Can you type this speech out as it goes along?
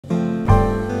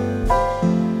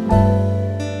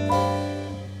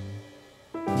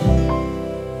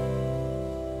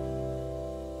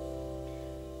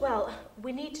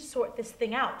We need to sort this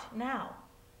thing out now.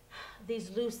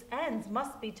 These loose ends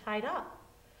must be tied up.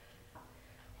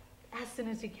 As soon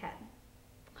as you can.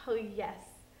 Oh, yes.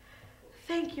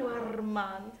 Thank you,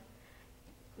 Armand.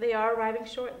 They are arriving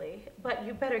shortly, but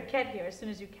you better get here as soon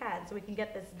as you can so we can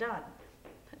get this done.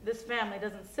 This family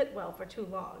doesn't sit well for too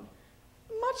long.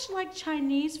 Much like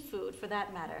Chinese food, for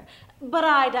that matter. But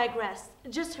I digress.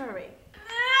 Just hurry.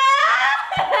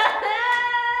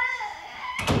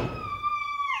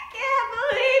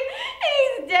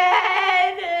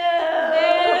 Dead.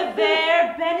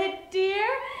 There, Bennett, dear.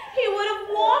 He would have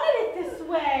wanted it this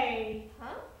way.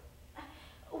 Huh?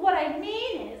 What I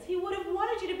mean is, he would have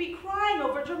wanted you to be crying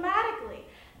over dramatically.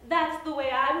 That's the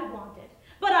way I would want it.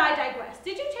 But I digress.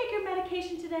 Did you take your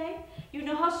medication today? You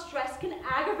know how stress can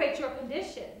aggravate your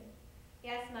condition.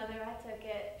 Yes, Mother, I took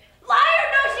it. Liar!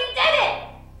 No, she didn't!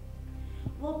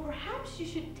 Well, perhaps you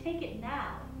should take it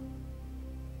now.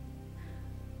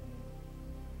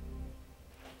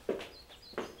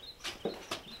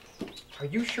 Are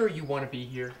you sure you want to be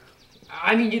here?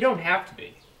 I mean, you don't have to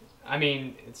be. I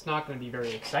mean, it's not going to be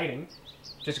very exciting.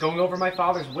 Just going over my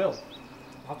father's will.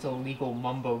 Lots of legal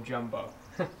mumbo-jumbo.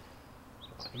 And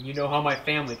you know how my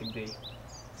family can be.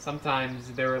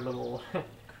 Sometimes they're a little...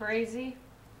 crazy?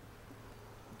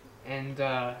 And,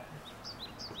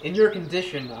 in your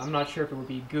condition, I'm not sure if it would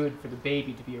be good for the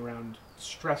baby to be around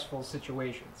stressful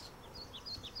situations.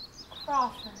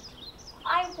 Crawford,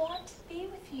 I want to be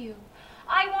with you.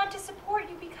 I want to support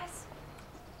you because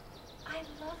I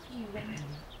love you and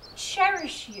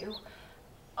cherish you.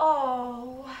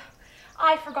 Oh,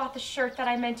 I forgot the shirt that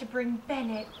I meant to bring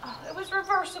Bennett. Oh, it was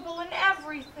reversible and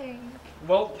everything.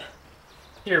 Well,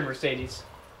 here, Mercedes.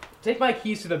 Take my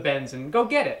keys to the Benz and go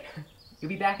get it. You'll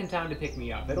be back in time to pick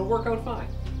me up. It'll work out fine.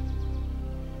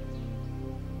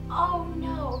 Oh,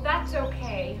 no, that's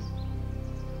okay.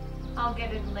 I'll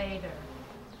get it later.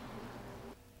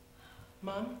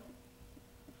 Mom?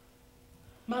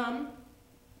 Mom?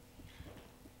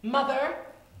 Mother?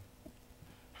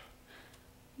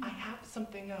 I have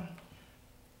something, I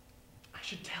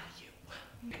should tell you.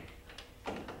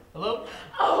 Hello?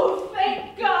 Oh,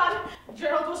 thank God!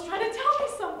 Gerald was trying to tell me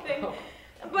something. Oh.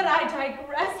 But I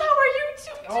digress. How are you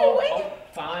two doing? Oh,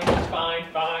 fine.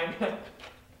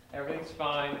 Everything's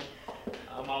fine.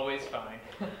 I'm always fine.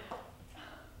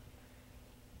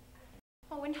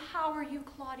 Oh, and how are you,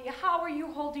 Claudia? How are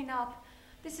you holding up?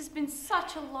 This has been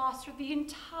such a loss for the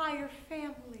entire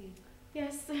family.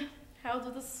 Yes, Harold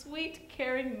was a sweet,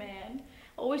 caring man.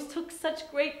 Always took such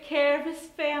great care of his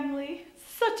family.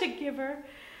 Such a giver.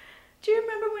 Do you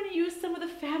remember when he used some of the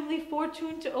family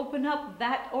fortune to open up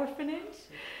that orphanage?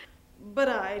 But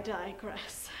I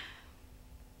digress.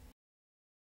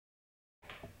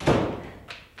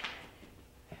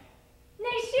 Nice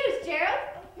shoes, Gerald.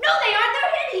 No, they aren't.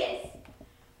 They're hideous.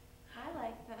 I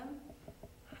like them.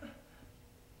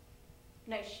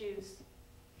 Nice shoes.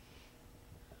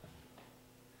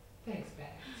 Thanks,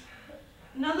 Beth.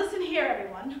 Now listen here,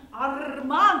 everyone.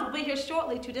 Armand will be here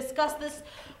shortly to discuss this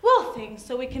will thing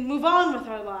so we can move on with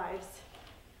our lives.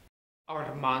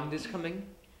 Armand is coming?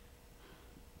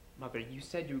 Mother, you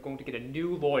said you were going to get a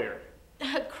new lawyer.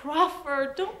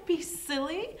 Crawford, don't be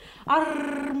silly.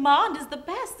 Armand is the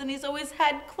best, and he's always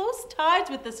had close ties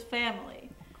with this family.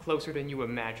 Closer than you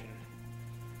imagine.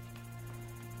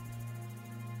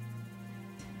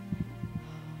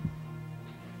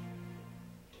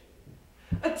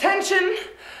 Attention!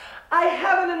 I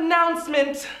have an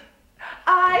announcement.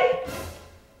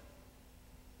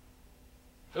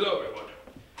 Hello, everyone.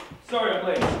 Sorry I'm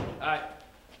late. I'm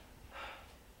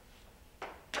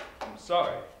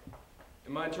sorry.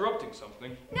 Am I interrupting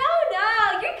something? No,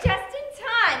 you're just in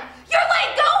time. You're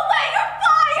late. Go away. You're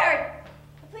fired.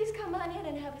 Please come on in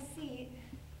and have a seat.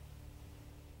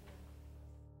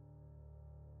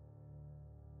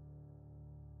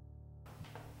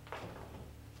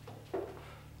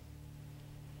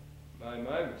 My,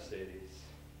 Mercedes.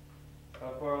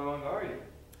 How far along are you?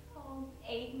 Oh,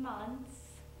 8 months.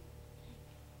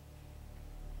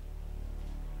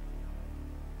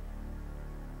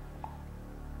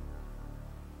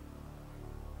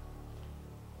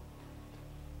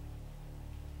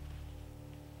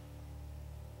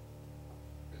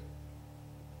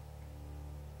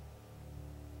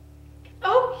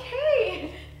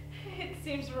 Okay. It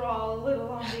seems we're all a little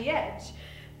on the edge.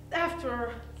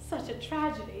 After such a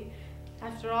tragedy.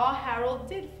 After all, Harold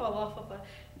did fall off of a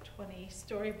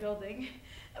 20-story building.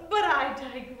 But I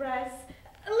digress.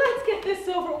 Let's get this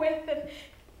over with and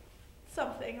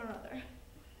something or other.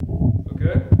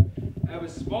 Okay. I have a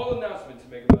small announcement to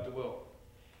make about the will.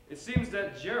 It seems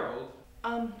that Gerald...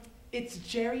 It's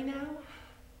Jerry now?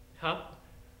 Huh?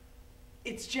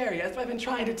 it's Jerry. That's what I've been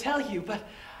trying to tell you. But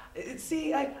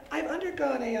see, I've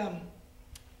undergone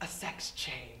a sex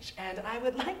change, and I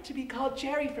would like to be called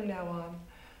Jerry from now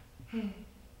on.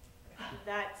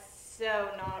 That's so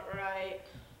not right.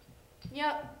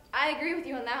 Yep, I agree with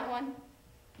you on that one.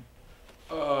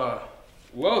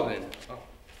 Well then. Oh,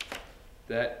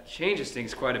 that changes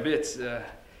things quite a bit.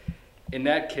 In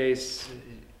that case,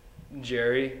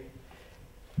 Jerry,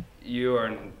 you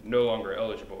are no longer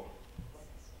eligible.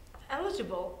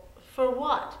 Eligible? For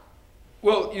what?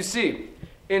 Well, you see,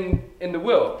 in the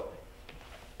will,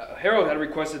 Harold had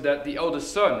requested that the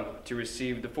eldest son to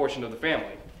receive the fortune of the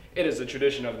family. It is a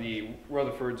tradition of the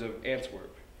Rutherfords of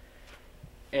Antwerp.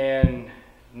 And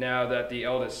now that the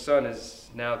eldest son is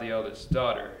now the eldest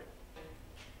daughter.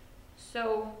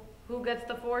 So, who gets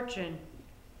the fortune?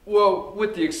 Well,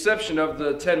 with the exception of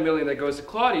the 10 million that goes to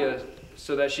Claudia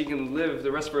so that she can live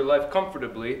the rest of her life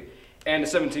comfortably, and the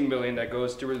 17 million that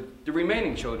goes to the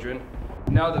remaining children,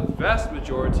 now the vast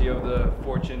majority of the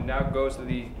fortune now goes to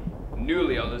the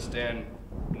newly eldest and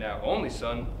now only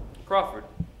son, Crawford.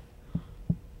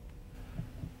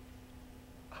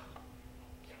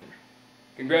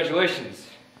 Congratulations.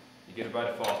 You get it by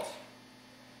default.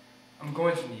 I'm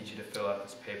going to need you to fill out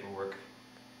this paperwork.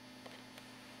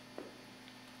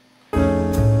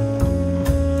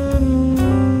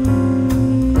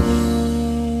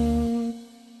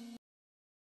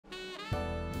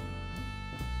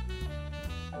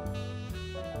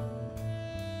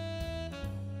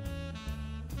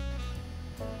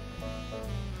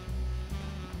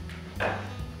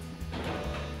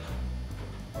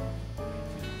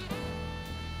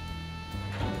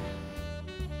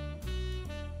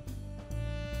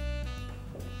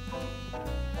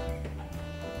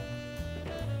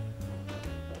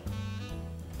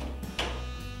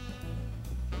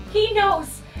 He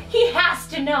knows. He has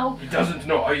to know. He doesn't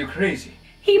know. Are you crazy?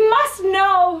 He must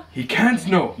know. He can't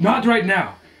know. Not right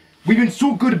now. We've been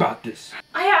so good about this.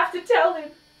 I have to tell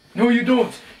him. No, you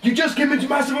don't. You just gave him into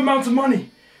massive amounts of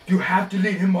money. You have to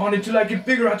lead him on until I can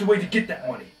figure out a way to get that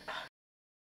money.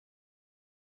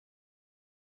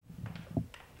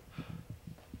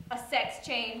 A sex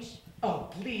change. Oh,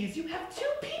 please, you have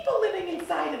two people living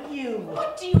inside of you.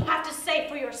 What do you have to say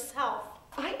for yourself?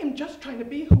 I am just trying to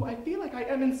be who I feel like I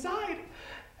am inside.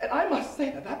 And I must say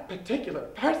that that particular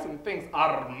person thinks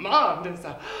Armand is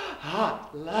a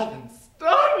hot, loving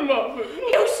stun muffin.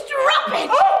 You strumpet!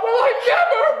 Oh, well, I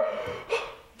never!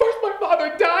 First my father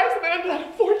dies and then I had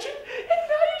a fortune, and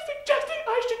now you're suggesting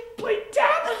I should play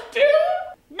dance too?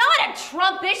 Not a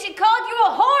trumpet. She called you a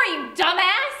whore, you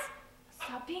dumbass.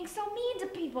 Stop being so mean to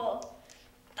people.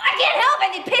 I can't help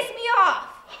it. They piss me off.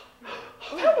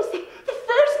 That was the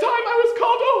first time I was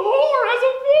called a whore as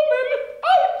a woman.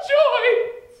 Oh, joy!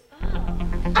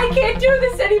 I can't do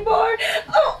this anymore.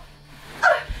 Oh.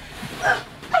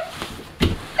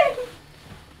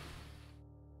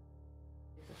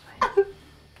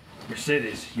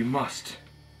 Mercedes, you must.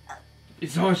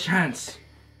 It's our chance.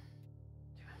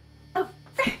 It's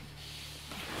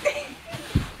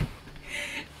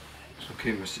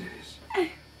okay, Mercedes.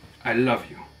 I love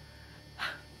you.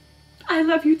 I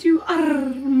love you too,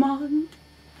 Armand.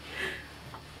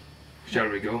 Shall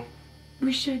we go?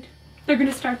 We should. They're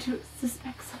gonna start to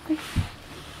suspect something.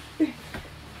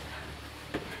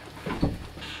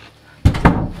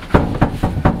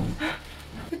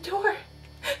 The door.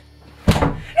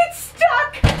 It's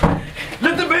stuck!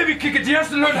 Let the baby kick it. He has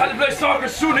to learn how to play soccer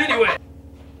soon anyway.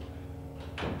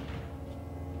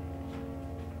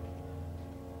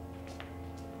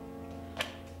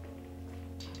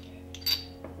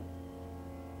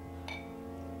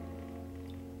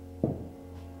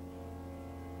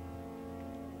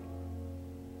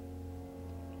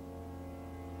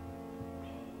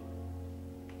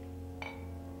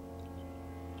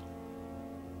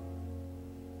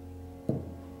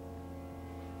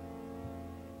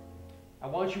 I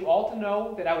want you all to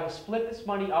know that I will split this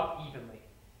money up evenly.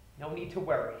 No need to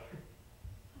worry.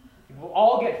 You will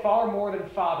all get far more than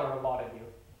Father allotted you.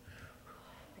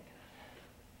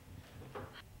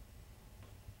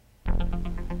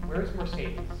 Where's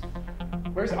Mercedes?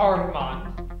 Where's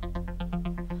Armand?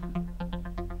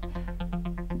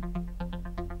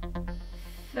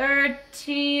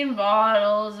 "13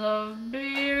 bottles of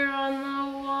beer on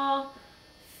the wall.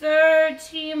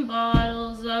 13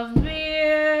 bottles of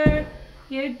beer.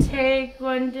 You take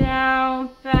one down,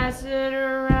 pass it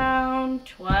around.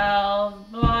 12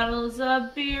 bottles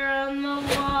of beer on the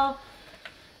wall."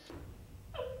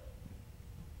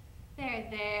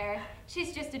 There.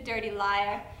 She's just a dirty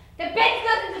liar. The bitch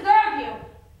doesn't deserve you.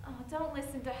 Oh, don't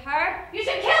listen to her. You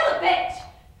should kill the bitch.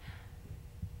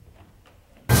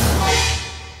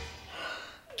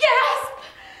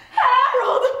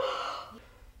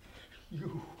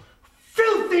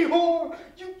 filthy whore!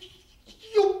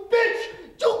 You bitch!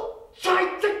 You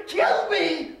tried to kill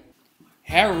me!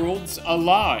 Harold's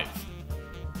alive.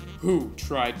 Who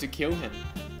tried to kill him?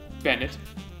 Bennett,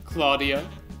 Claudia,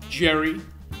 Jerry?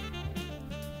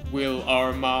 Will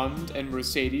Armand and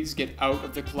Mercedes get out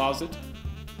of the closet?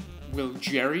 Will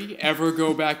Jerry ever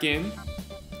go back in?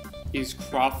 Is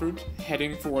Crawford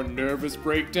heading for a nervous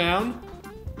breakdown?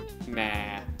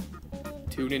 Nah.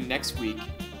 Tune in next week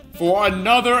for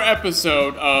another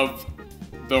episode of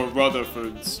The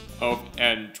Rutherfords of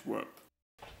Antwerp.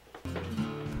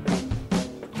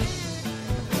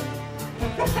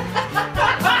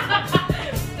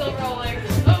 Still rolling.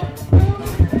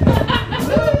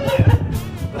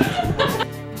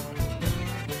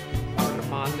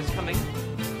 Armand is coming.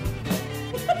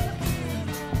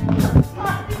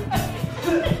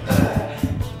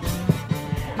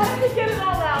 Get it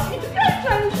all out. You guys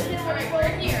trying to sit in Alright, we're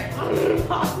here.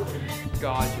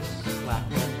 God just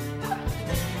slapped me.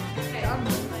 Okay,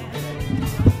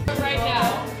 right now.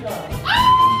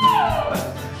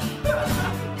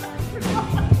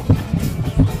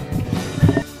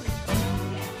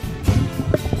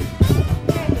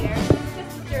 There,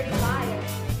 just a dirty liar.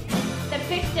 The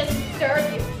bitch doesn't serve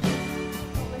you.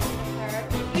 Don't listen to her.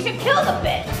 You should kill the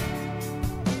bitch.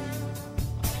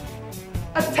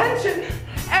 Attention,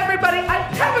 everybody, I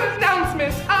have an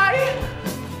announcement.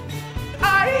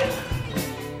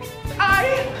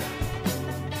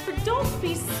 Don't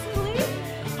be silly.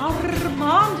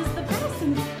 Armand is the best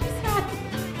and he's not.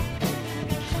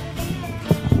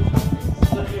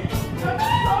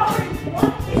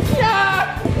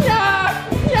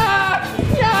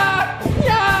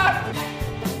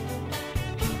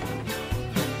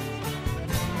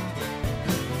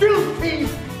 Filthy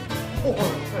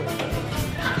whore.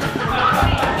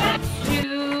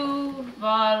 2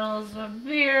 bottles of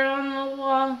beer on the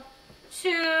wall.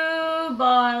 2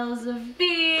 bottles of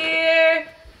beer.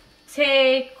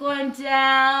 Take one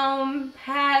down,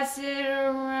 pass it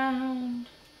around.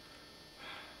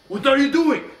 What are you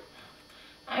doing?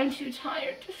 I'm too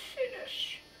tired to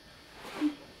finish.